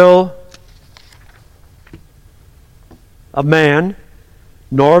of the will of man,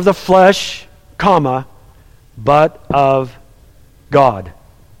 nor of the flesh, but of God.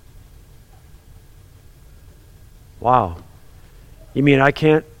 Wow. You mean I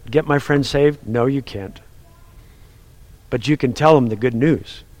can't get my friend saved? No, you can't. But you can tell them the good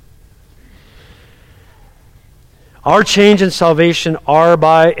news. Our change and salvation are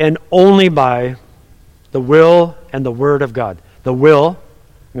by and only by the will and the word of God. The will,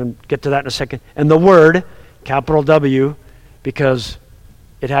 I'm going to get to that in a second, and the word, capital W, because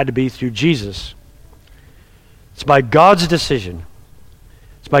it had to be through Jesus. It's by God's decision.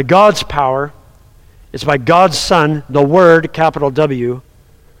 It's by God's power. It's by God's Son, the Word, capital W.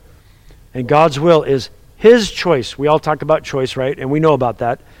 And God's will is His choice. We all talk about choice, right? And we know about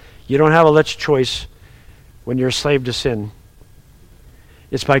that. You don't have a let's choice when you're a slave to sin.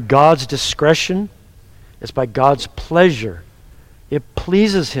 It's by God's discretion. It's by God's pleasure. It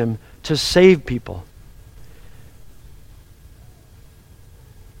pleases Him to save people.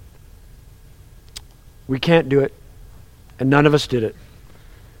 We can't do it, and none of us did it.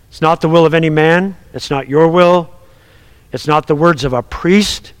 It's not the will of any man. It's not your will. It's not the words of a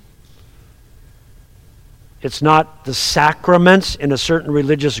priest. It's not the sacraments in a certain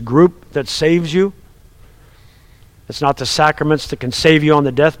religious group that saves you. It's not the sacraments that can save you on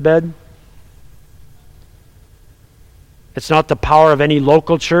the deathbed. It's not the power of any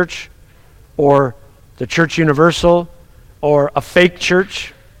local church or the Church Universal or a fake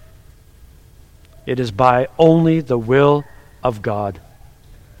church. It is by only the will of God.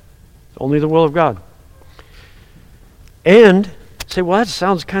 Only the will of God. And say, well, that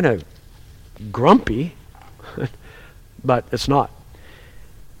sounds kind of grumpy, but it's not.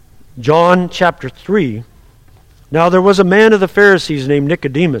 John chapter 3. Now there was a man of the Pharisees named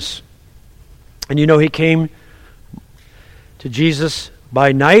Nicodemus. And you know, he came to Jesus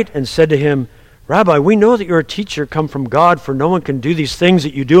by night and said to him, Rabbi, we know that you're a teacher come from God, for no one can do these things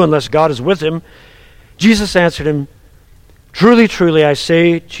that you do unless God is with him. Jesus answered him, Truly, truly, I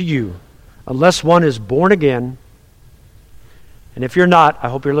say to you, unless one is born again, and if you're not, I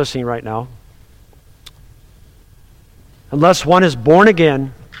hope you're listening right now, unless one is born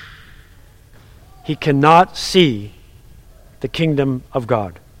again, he cannot see the kingdom of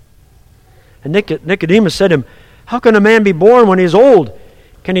God. And Nicodemus said to him, How can a man be born when he is old?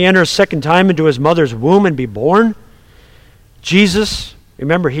 Can he enter a second time into his mother's womb and be born? Jesus,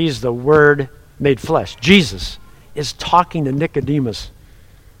 remember, he's the Word made flesh. Jesus is talking to Nicodemus.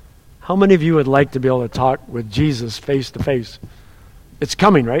 How many of you would like to be able to talk with Jesus face to face? It's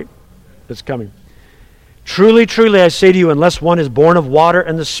coming, right? It's coming. Truly, truly, I say to you, unless one is born of water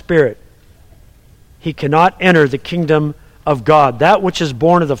and the Spirit, he cannot enter the kingdom of God. That which is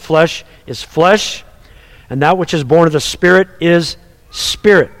born of the flesh is flesh, and that which is born of the Spirit is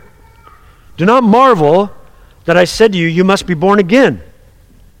spirit. Do not marvel that I said to you, you must be born again.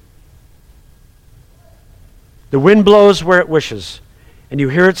 The wind blows where it wishes, and you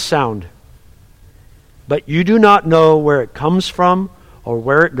hear its sound, but you do not know where it comes from or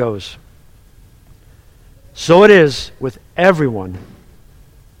where it goes. So it is with everyone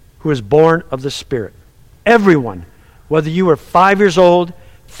who is born of the Spirit. Everyone, whether you were 5 years old,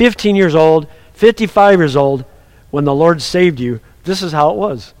 15 years old, 55 years old, when the Lord saved you, this is how it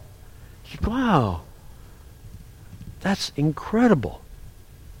was. Wow, that's incredible.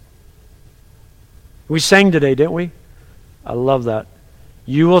 We sang today, didn't we? I love that.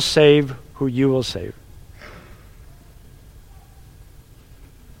 You will save who you will save.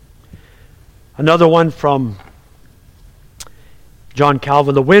 Another one from John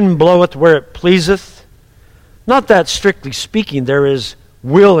Calvin. The wind bloweth where it pleaseth. Not that, strictly speaking, there is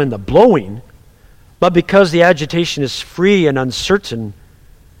will in the blowing, but because the agitation is free and uncertain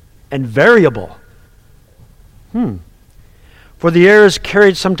and variable. For the air is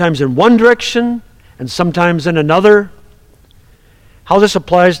carried sometimes in one direction and sometimes in another. How this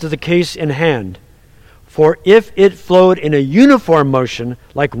applies to the case in hand. For if it flowed in a uniform motion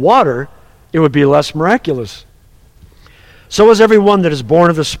like water, it would be less miraculous. So is every one that is born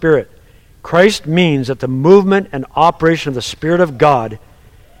of the Spirit. Christ means that the movement and operation of the Spirit of God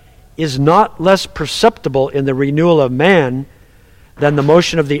is not less perceptible in the renewal of man than the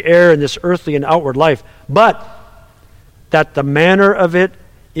motion of the air in this earthly and outward life, but that the manner of it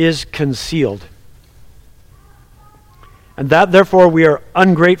is concealed. And that therefore we are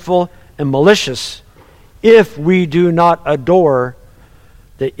ungrateful and malicious if we do not adore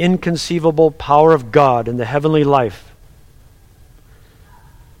the inconceivable power of God in the heavenly life.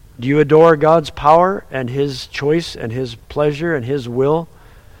 Do you adore God's power and His choice and His pleasure and His will?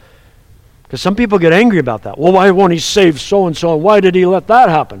 Because some people get angry about that. Well, why won't He save so-and-so? And why did He let that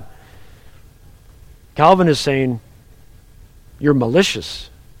happen? Calvin is saying, you're malicious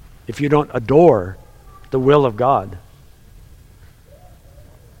if you don't adore the will of God.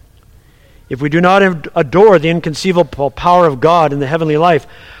 If we do not adore the inconceivable power of God in the heavenly life,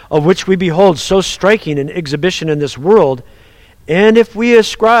 of which we behold so striking an exhibition in this world, and if we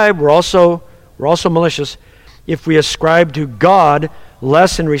ascribe, we're also malicious, if we ascribe to God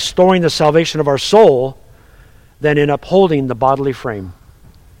less in restoring the salvation of our soul than in upholding the bodily frame.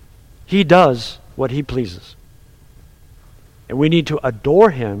 He does what He pleases. And we need to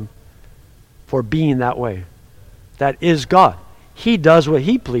adore Him for being that way. That is God. He does what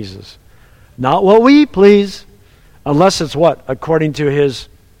He pleases. Not what we please, unless it's what? According to His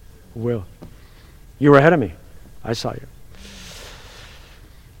will. You were ahead of me. I saw you.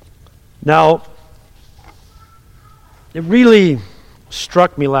 Now, it really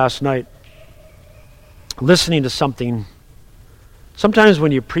struck me last night listening to something. Sometimes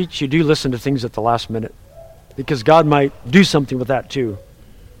when you preach, you do listen to things at the last minute because God might do something with that too.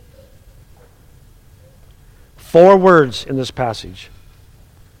 4 words in this passage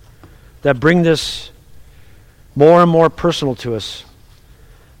that bring this more and more personal to us.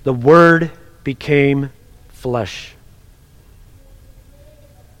 The Word became flesh.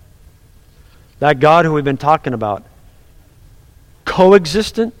 That God who we've been talking about,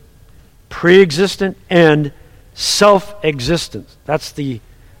 coexistent, pre-existent, and self-existent. That's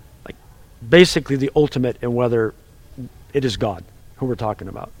basically the ultimate in whether it is God who we're talking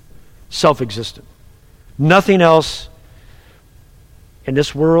about. Self-existent. Nothing else in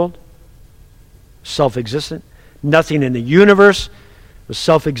this world, self-existent. Nothing in the universe was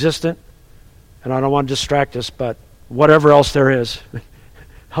self-existent. And I don't want to distract us, but whatever else there is,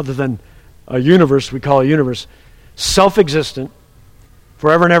 other than a universe we call a universe, self-existent,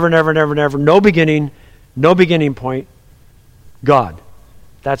 forever and ever and ever and ever and ever, no beginning point, God.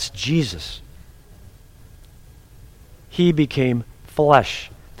 That's Jesus. He became flesh.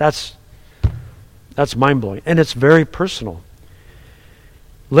 That's mind-blowing. And it's very personal.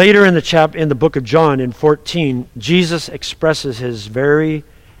 Later in the book of John, in 14, Jesus expresses His very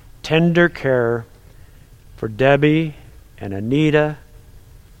tender care for Debbie and Anita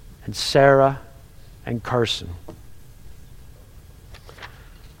and Sarah and Carson.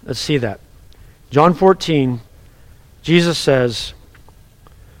 Let's see that. John 14, Jesus says,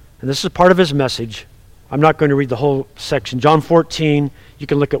 and this is part of His message. I'm not going to read the whole section. John 14, you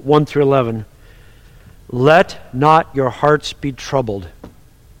can look at 1 through 11. Let not your hearts be troubled.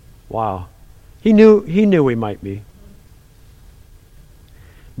 Wow. He knew we might be.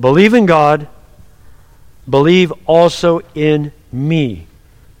 Believe in God. Believe also in me.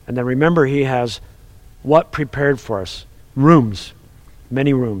 And then remember, He has what prepared for us? Rooms.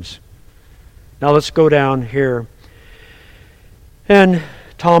 Many rooms. Now let's go down here. And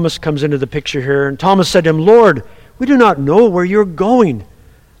Thomas comes into the picture here. And Thomas said to him, Lord, we do not know where you're going.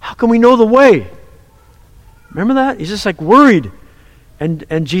 How can we know the way? Remember that? He's just like worried.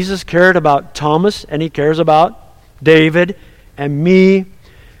 And Jesus cared about Thomas, and he cares about David and me.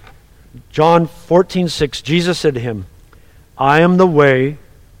 John 14:6, Jesus said to him, I am the way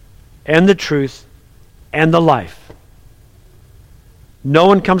and the truth and the life. No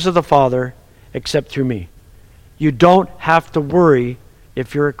one comes to the Father except through me. You don't have to worry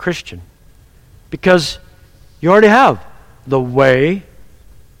if you're a Christian, because you already have the way,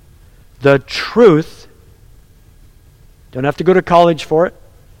 the truth, don't have to go to college for it,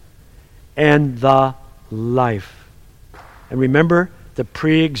 and the life. And remember the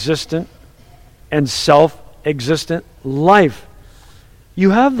pre-existent and self-existent life.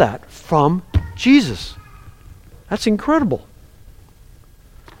 You have that from Jesus. That's incredible.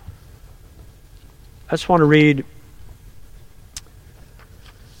 I just want to read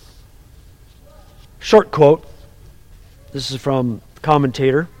a short quote. This is from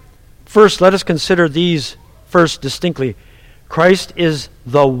commentator. First, let us consider these first distinctly. Christ is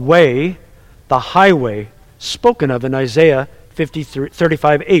the way, the highway, spoken of in Isaiah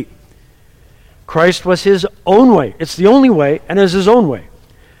 35:8. Christ was his own way. It's the only way, and is his own way.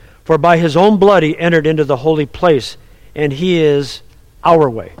 For by his own blood he entered into the holy place, and he is our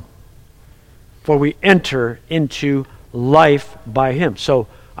way. For we enter into life by him. So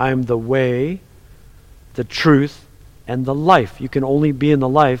I am the way, the truth, and the life. You can only be in the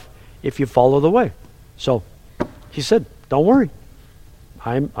life if you follow the way. So he said, don't worry.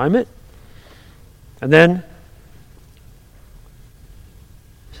 I'm it. And then,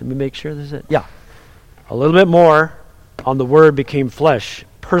 let me make sure this is it. Yeah. A little bit more on the Word became flesh,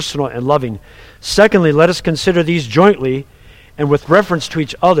 personal and loving. Secondly, let us consider these jointly and with reference to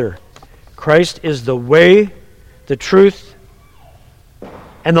each other. Christ is the way, the truth,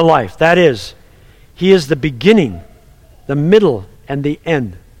 and the life. That is, he is the beginning, the middle, and the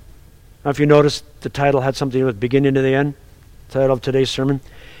end. Now, if you notice, the title had something to do with beginning to the end, the title of today's sermon.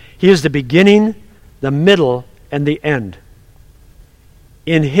 He is the beginning, the middle, and the end.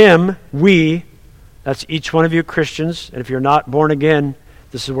 In him, we, that's each one of you Christians, and if you're not born again,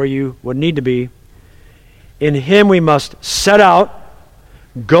 this is where you would need to be. In him we must set out,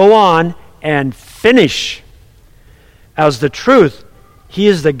 go on, and finish. As the truth, he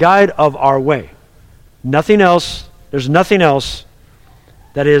is the guide of our way. Nothing else, there's nothing else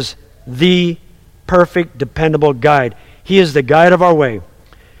that is the perfect, dependable guide. He is the guide of our way.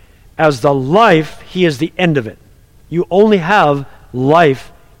 As the life, he is the end of it. You only have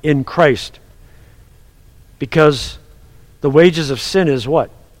life in Christ. Because the wages of sin is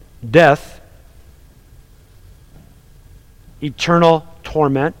what? Death, eternal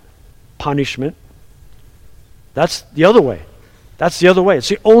torment, punishment. That's the other way. That's the other way. It's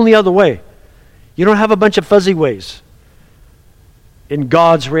the only other way. You don't have a bunch of fuzzy ways in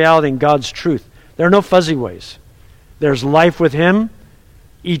God's reality, in God's truth. There are no fuzzy ways. There's life with him,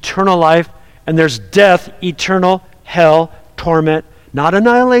 eternal life, and there's death, eternal hell, torment. Not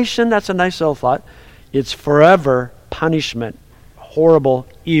annihilation, that's a nice little thought. It's forever punishment, horrible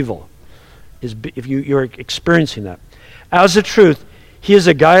evil, if you're experiencing that. As the truth, he is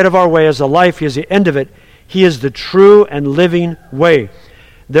a guide of our way. As the life, he is the end of it. He is the true and living way.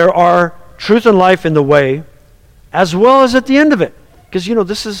 There are truth and life in the way, as well as at the end of it. Because,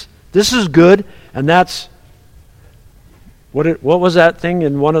 this is good, and that's, what was that thing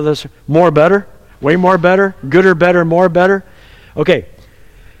in one of those? More better? Way more better? Gooder, better, more better? Okay.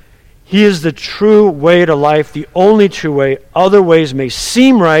 He is the true way to life, the only true way. Other ways may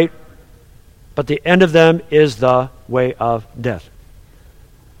seem right, but the end of them is the way of death.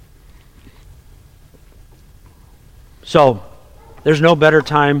 So, there's no better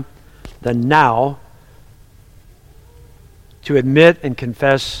time than now to admit and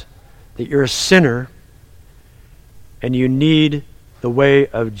confess that you're a sinner and you need the way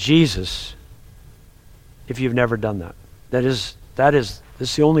of Jesus if you've never done that. This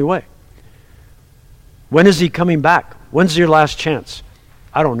is the only way. When is he coming back? When's your last chance?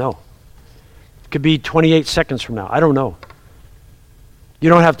 I don't know. It could be 28 seconds from now. I don't know. You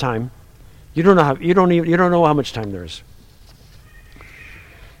don't have time. You don't know how much time there is.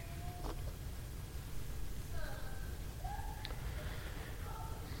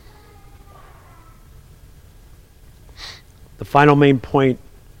 The final main point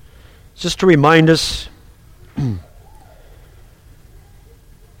is just to remind us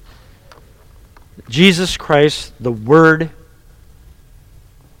Jesus Christ, the Word,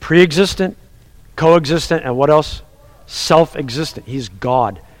 pre-existent, coexistent, and what else? Self-existent. He's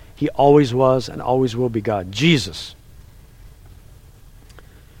God. He always was and always will be God. Jesus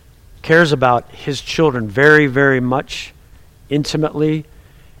cares about his children very, very much, intimately.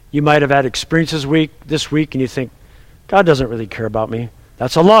 You might have had experiences this week and you think, God doesn't really care about me.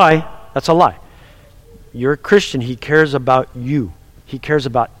 That's a lie. That's a lie. You're a Christian. He cares about you. He cares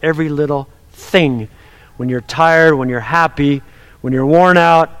about every little thing. When you're tired, when you're happy, when you're worn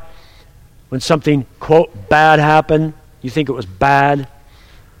out, when something, quote, bad happened, you think it was bad,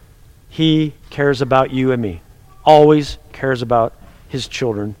 he cares about you and me. Always cares about his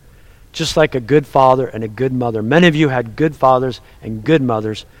children. Just like a good father and a good mother. Many of you had good fathers and good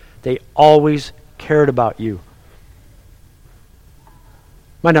mothers. They always cared about you.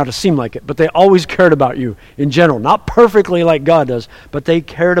 Might not have seemed like it, but they always cared about you in general. Not perfectly like God does, but they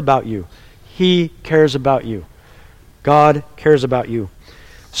cared about you. He cares about you. God cares about you.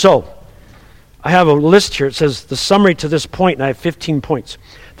 So, I have a list here. It says the summary to this point, and I have 15 points.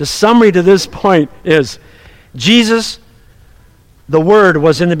 The summary to this point is Jesus, the Word,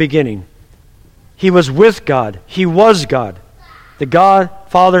 was in the beginning. He was with God. He was God. The God,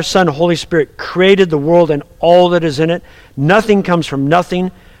 Father, Son, Holy Spirit created the world and all that is in it. Nothing comes from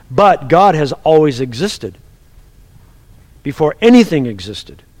nothing, but God has always existed before anything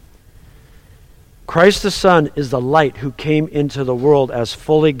existed. Christ the Son is the light who came into the world as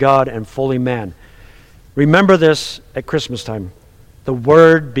fully God and fully man. Remember this at Christmas time. The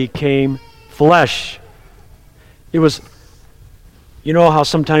Word became flesh. It was, you know how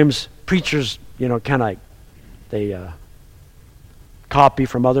sometimes preachers, they copy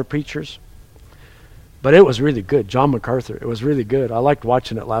from other preachers? But it was really good. John MacArthur, it was really good. I liked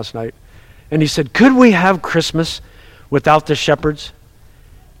watching it last night. And he said, could we have Christmas without the shepherds?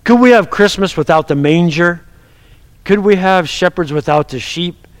 Could we have Christmas without the manger? Could we have shepherds without the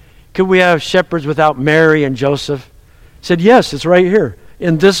sheep? Could we have shepherds without Mary and Joseph? He said, yes, it's right here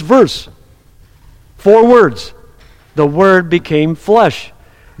in this verse. 4 words. The Word became flesh.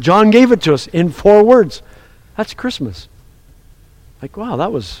 John gave it to us in 4 words. That's Christmas. Like, wow,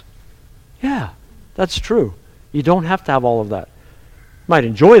 that's true. You don't have to have all of that. You might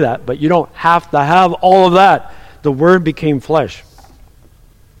enjoy that, but you don't have to have all of that. The Word became flesh.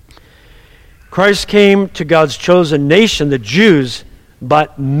 Christ came to God's chosen nation, the Jews,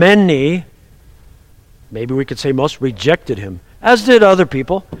 but many, maybe we could say most, rejected him, as did other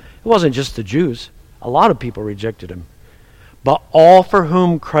people. It wasn't just the Jews. A lot of people rejected him. But all for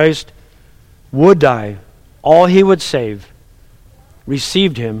whom Christ would die, all he would save,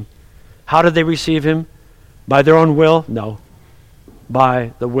 received him. How did they receive him? By their own will? No.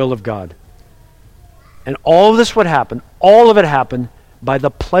 By the will of God. And all of this would happen, all of it happened by the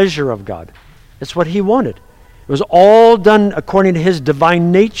pleasure of God. It's what he wanted. It was all done according to his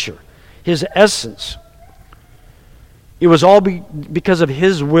divine nature, his essence. It was all because of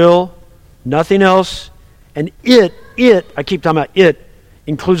his will, nothing else. And I keep talking about it,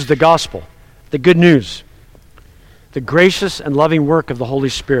 includes the gospel, the good news, the gracious and loving work of the Holy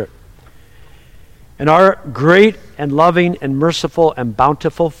Spirit. And our great and loving and merciful and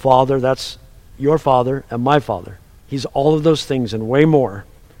bountiful Father, that's your Father and my Father. He's all of those things and way more.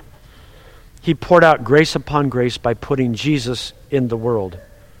 He poured out grace upon grace by putting Jesus in the world.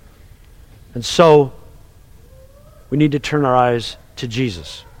 And so, we need to turn our eyes to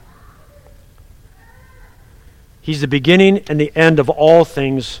Jesus. He's the beginning and the end of all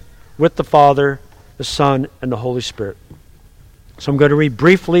things with the Father, the Son, and the Holy Spirit. So I'm going to read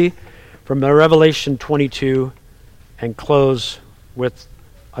briefly from Revelation 22 and close with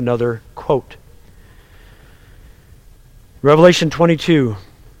another quote. Revelation 22,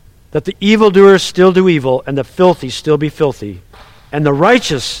 that the evildoers still do evil, and the filthy still be filthy, and the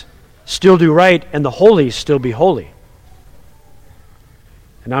righteous still do right, and the holy still be holy.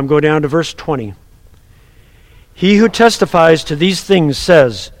 And I'm going down to verse 20. He who testifies to these things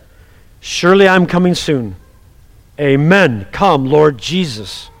says, surely I'm coming soon. Amen. Come, Lord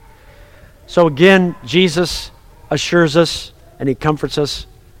Jesus. So again, Jesus assures us and he comforts us.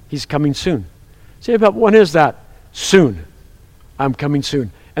 He's coming soon. Say, but when is that? Soon. I'm coming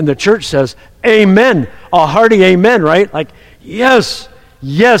soon. And the church says, amen. A hearty amen, right? Like, yes,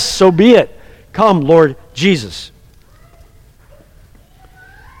 yes, so be it. Come, Lord Jesus.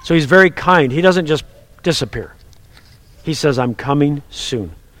 So he's very kind. He doesn't just disappear. He says, I'm coming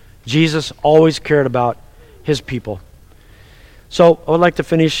soon. Jesus always cared about his people. So I would like to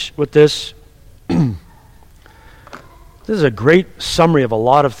finish with this. This is a great summary of a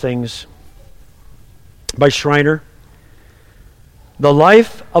lot of things by Schreiner. The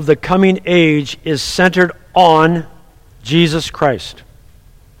life of the coming age is centered on Jesus Christ.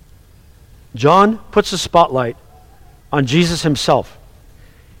 John puts a spotlight on Jesus himself.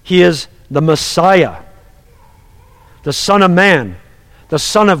 He is the Messiah, the Son of Man, the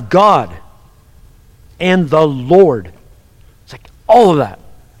Son of God, and the Lord. It's like all of that.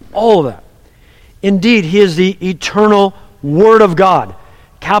 All of that. Indeed, He is the eternal Word of God,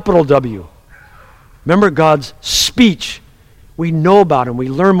 capital W. Remember God's speech. We know about Him. We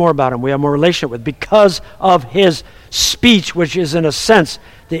learn more about Him. We have more relationship with because of His speech, which is in a sense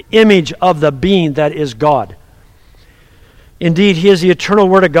the image of the being that is God. Indeed, He is the eternal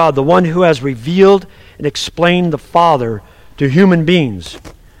Word of God, the one who has revealed and explained the Father to human beings.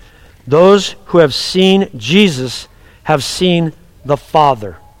 Those who have seen Jesus have seen the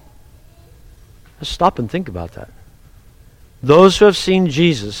Father. Let's stop and think about that. Those who have seen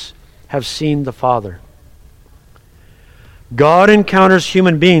Jesus have seen the Father. God encounters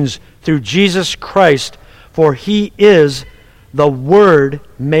human beings through Jesus Christ, for He is the Word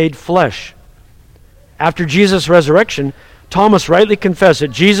made flesh. After Jesus' resurrection, Thomas rightly confessed that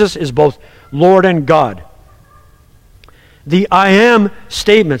Jesus is both Lord and God. The I am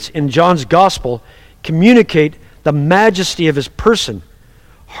statements in John's Gospel communicate the majesty of His person,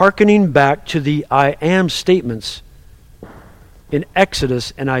 hearkening back to the I am statements in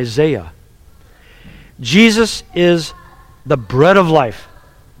Exodus and Isaiah. Jesus is the bread of life.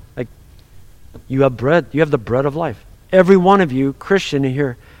 Like, you have bread, you have the bread of life. Every one of you, Christian in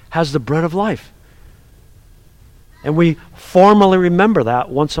here, has the bread of life. And we formally remember that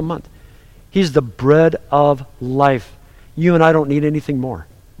once a month. He's the bread of life. You and I don't need anything more.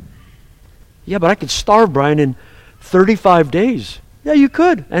 Yeah, but I could starve, Brian, in 35 days. Yeah, you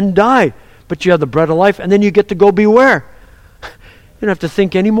could, and die. But you have the bread of life, and then you get to go be where? You don't have to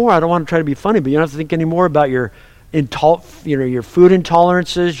think anymore. I don't want to try to be funny, but you don't have to think anymore about your your food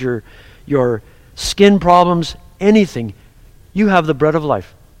intolerances, your skin problems, anything. You have the bread of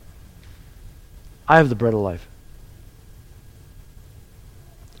life. I have the bread of life.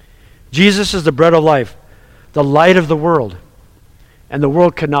 Jesus is the bread of life, the light of the world. And the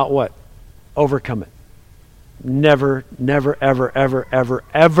world cannot what? Overcome it. Never, never, ever, ever, ever,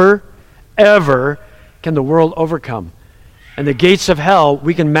 ever, ever can the world overcome. And the gates of hell,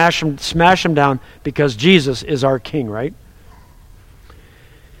 we can smash them down because Jesus is our King, right?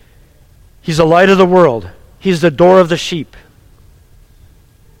 He's the light of the world. He's the door of the sheep.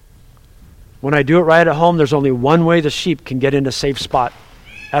 When I do it right at home, there's only one way the sheep can get in a safe spot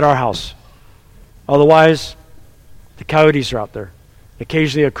at our house. Otherwise, the coyotes are out there.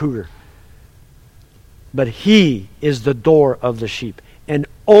 Occasionally a cougar. But He is the door of the sheep. And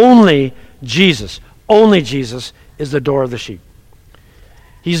only Jesus is the door of the sheep.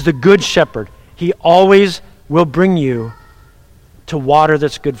 He's the good shepherd. He always will bring you to water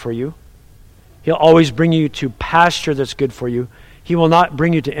that's good for you. He'll always bring you to pasture that's good for you. He will not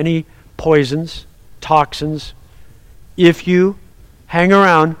bring you to any poisons, toxins, if you hang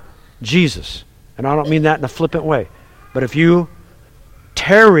around Jesus. And I don't mean that in a flippant way. But if you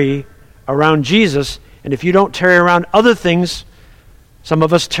tarry around Jesus, and if you don't tarry around other things, some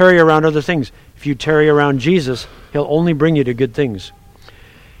of us tarry around other things. If you tarry around Jesus, He'll only bring you to good things.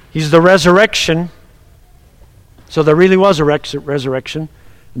 He's the resurrection. So there really was a resurrection.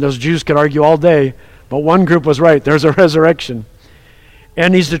 And those Jews could argue all day, but one group was right. There's a resurrection.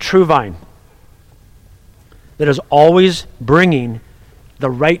 And He's the true vine that is always bringing the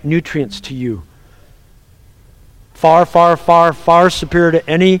right nutrients to you. Far, far, far, far superior to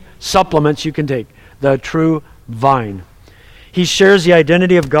any supplements you can take. The true vine. He shares the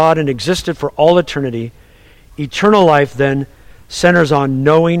identity of God and existed for all eternity. Eternal life then centers on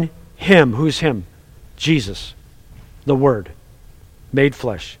knowing Him. Who's Him? Jesus, the Word, made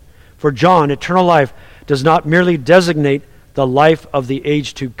flesh. For John, eternal life does not merely designate the life of the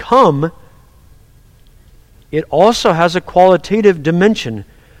age to come. It also has a qualitative dimension,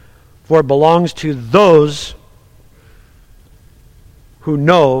 for it belongs to those who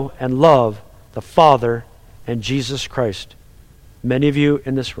know and love the Father and Jesus Christ. Many of you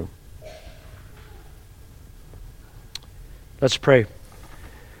in this room. Let's pray.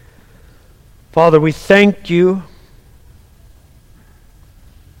 Father, we thank You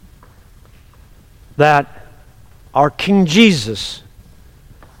that our King Jesus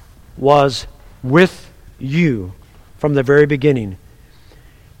was with You from the very beginning.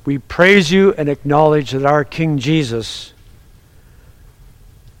 We praise You and acknowledge that our King Jesus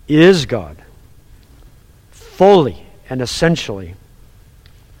is God, fully and essentially.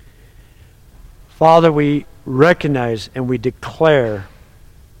 Father, we recognize and we declare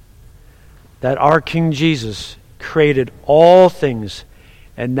that our King Jesus created all things,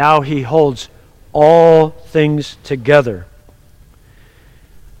 and now He holds all things together.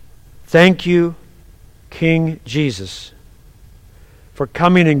 Thank You, King Jesus, for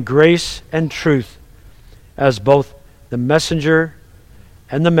coming in grace and truth as both the messenger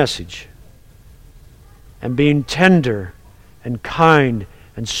and the message, and being tender and kind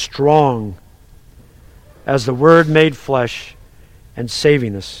and strong as the Word made flesh and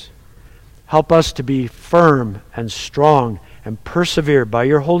saving us. Help us to be firm and strong and persevere by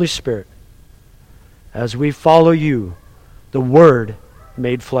your Holy Spirit as we follow you, the Word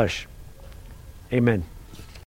made flesh. Amen.